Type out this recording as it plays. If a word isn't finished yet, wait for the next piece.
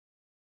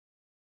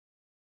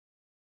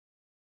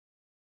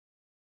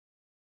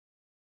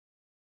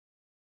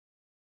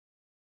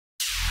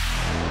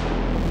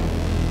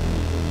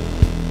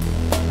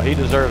he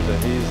deserves it.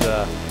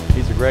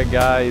 He's a great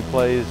guy. He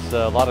plays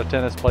a lot of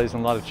tennis, plays in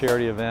a lot of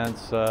charity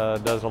events,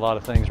 does a lot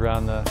of things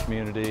around the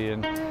community,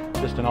 and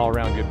just an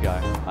all-around good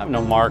guy. I've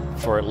known Mark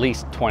for at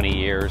least 20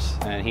 years,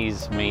 and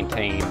he's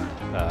maintained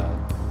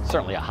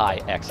certainly a high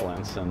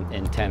excellence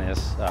in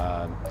tennis.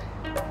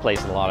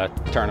 Plays in a lot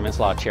of tournaments,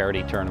 a lot of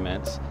charity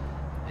tournaments,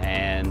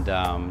 and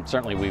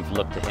certainly we've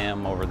looked to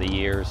him over the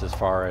years as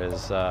far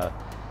as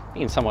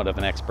being somewhat of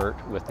an expert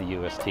with the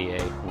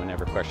USTA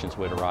whenever questions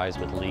would arise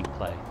with league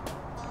play.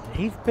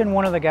 He's been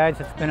one of the guys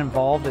that's been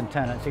involved in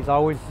tennis. He's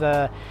always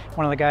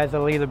one of the guys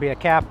that'll either be a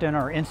captain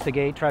or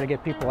instigate, try to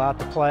get people out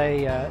to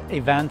play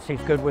events. He's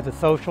good with the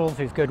socials.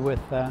 He's good with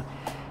a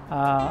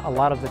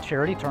lot of the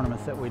charity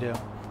tournaments that we do.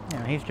 You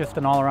know, he's just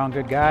an all-around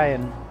good guy,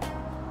 and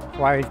that's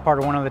why he's part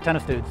of one of the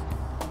tennis dudes.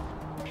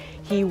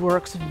 He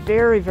works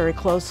very, very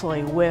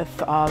closely with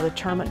the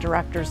tournament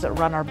directors that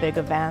run our big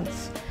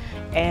events.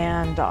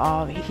 And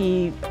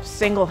he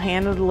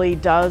single-handedly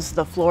does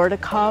the Florida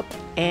Cup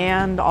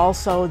and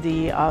also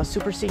the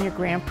Super Senior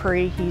Grand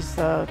Prix. He's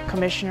the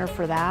commissioner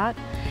for that.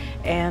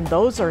 And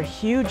those are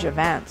huge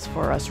events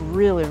for us,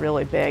 really,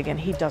 really big. And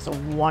he does a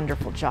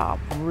wonderful job,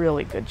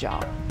 really good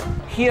job.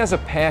 He has a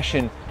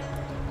passion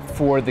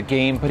for the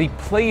game, but he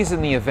plays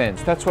in the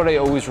events. That's what I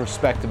always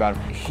respect about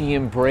him. He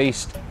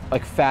embraced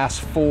like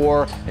Fast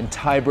Four and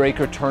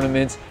tiebreaker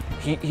tournaments.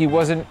 He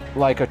wasn't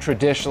like a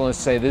traditionalist,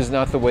 say this is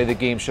not the way the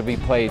game should be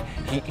played.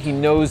 He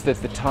knows that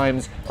the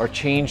times are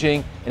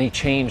changing, and he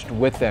changed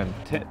with them.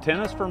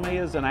 Tennis for me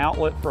is an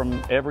outlet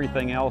from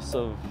everything else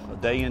of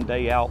day in,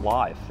 day out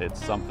life.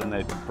 It's something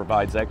that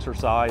provides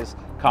exercise,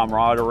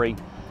 camaraderie,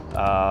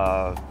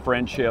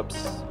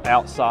 friendships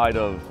outside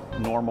of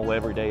normal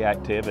everyday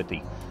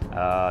activity.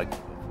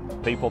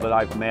 People that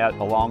I've met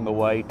along the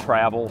way,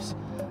 travels,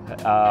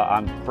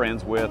 I'm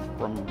friends with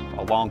from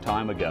a long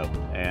time ago,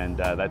 and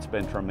that's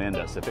been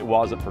tremendous. If it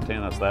wasn't for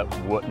tennis, that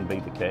wouldn't be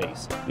the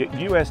case.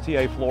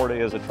 USTA Florida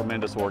is a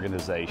tremendous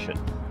organization.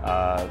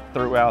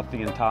 Throughout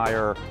the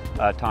entire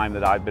time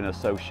that I've been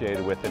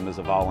associated with them as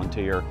a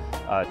volunteer,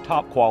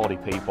 top quality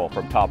people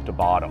from top to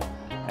bottom.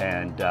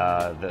 And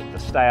the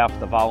staff,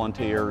 the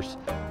volunteers,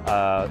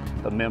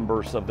 the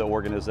members of the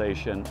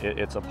organization,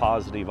 it's a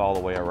positive all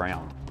the way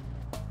around.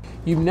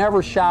 You've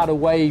never shied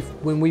away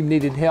when we've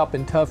needed help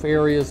in tough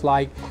areas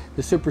like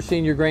the Super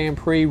Senior Grand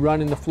Prix,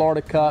 running the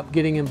Florida Cup,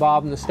 getting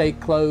involved in the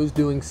state close,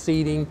 doing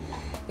seeding.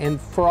 And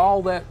for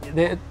all that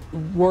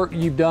work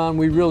you've done,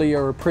 we really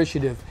are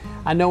appreciative.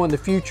 I know in the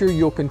future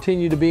you'll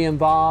continue to be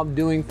involved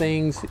doing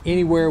things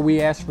anywhere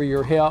we ask for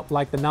your help,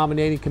 like the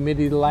nominating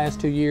committee the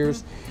last 2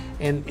 years.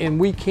 And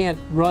we can't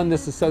run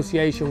this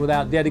association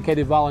without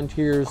dedicated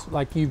volunteers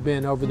like you've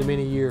been over the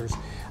many years.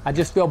 I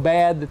just feel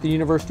bad that the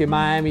University of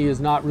Miami has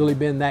not really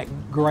been that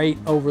great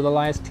over the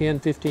last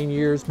 10, 15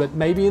 years, but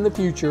maybe in the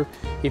future,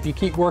 if you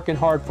keep working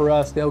hard for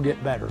us, they'll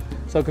get better.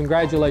 So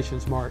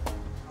congratulations, Mark.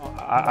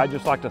 I'd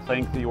just like to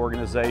thank the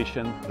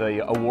organization,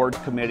 the awards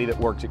committee that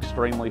works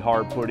extremely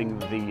hard putting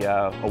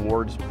the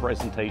awards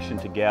presentation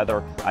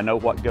together. I know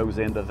what goes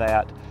into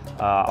that.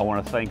 I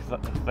want to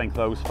thank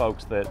those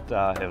folks that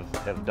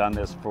have done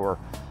this for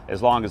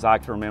as long as I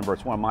can remember.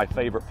 It's one of my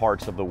favorite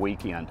parts of the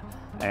weekend.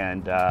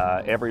 And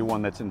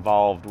everyone that's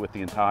involved with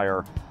the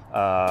entire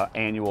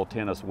annual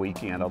tennis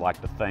weekend, I'd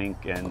like to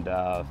thank, and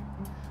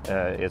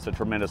it's a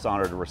tremendous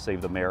honor to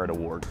receive the Merit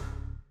Award.